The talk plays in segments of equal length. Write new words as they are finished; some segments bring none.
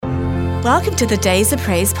Welcome to the Days of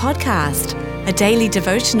Praise podcast, a daily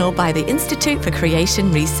devotional by the Institute for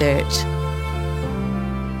Creation Research.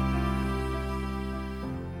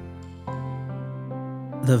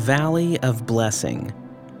 The Valley of Blessing.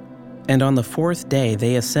 And on the fourth day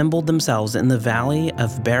they assembled themselves in the valley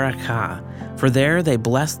of Berakah, for there they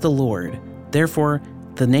blessed the Lord. Therefore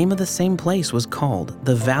the name of the same place was called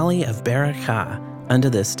the Valley of Berakah unto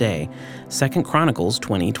this day. 2 Chronicles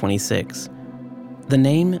 20:26. The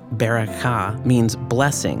name Berakah means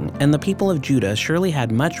blessing, and the people of Judah surely had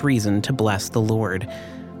much reason to bless the Lord.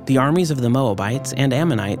 The armies of the Moabites and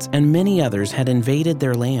Ammonites and many others had invaded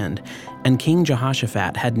their land, and King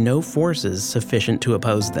Jehoshaphat had no forces sufficient to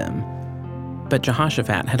oppose them. But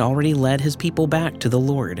Jehoshaphat had already led his people back to the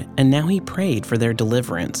Lord, and now he prayed for their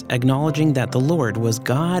deliverance, acknowledging that the Lord was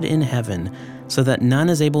God in heaven, so that none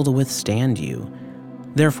is able to withstand you.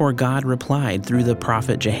 Therefore God replied through the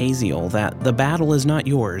prophet Jehaziel that the battle is not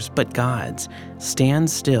yours, but God's. Stand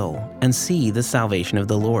still and see the salvation of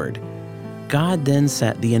the Lord. God then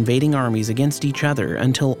set the invading armies against each other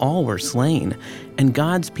until all were slain, and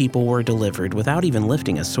God's people were delivered without even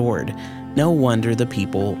lifting a sword. No wonder the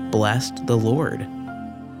people blessed the Lord.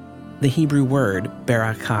 The Hebrew word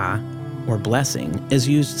Berakah, or blessing, is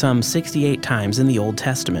used some 68 times in the Old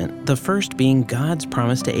Testament, the first being God's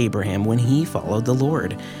promise to Abraham when he followed the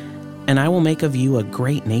Lord. And I will make of you a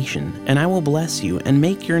great nation, and I will bless you and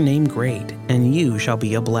make your name great, and you shall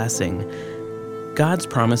be a blessing. God's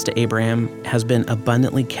promise to Abraham has been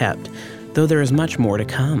abundantly kept, though there is much more to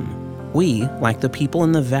come. We, like the people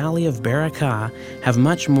in the valley of Berakah, have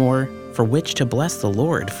much more for which to bless the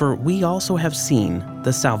Lord, for we also have seen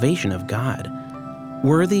the salvation of God.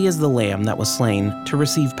 Worthy is the Lamb that was slain to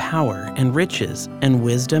receive power and riches and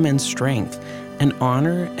wisdom and strength and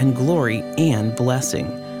honor and glory and blessing.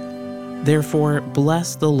 Therefore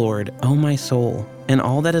bless the Lord, O my soul, and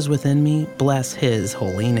all that is within me, bless his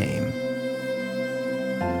holy name.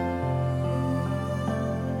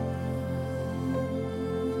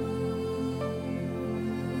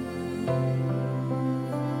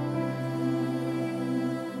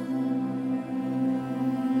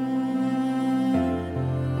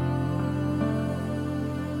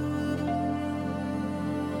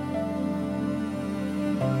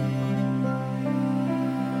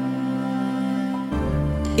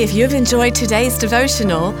 If you've enjoyed today's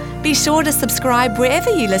devotional, be sure to subscribe wherever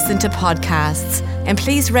you listen to podcasts, and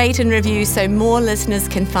please rate and review so more listeners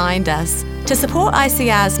can find us. To support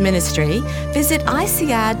ICR's ministry, visit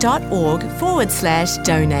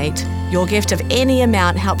icr.org/donate. Your gift of any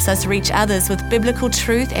amount helps us reach others with biblical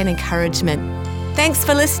truth and encouragement. Thanks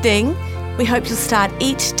for listening. We hope you'll start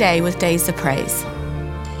each day with Days of Praise.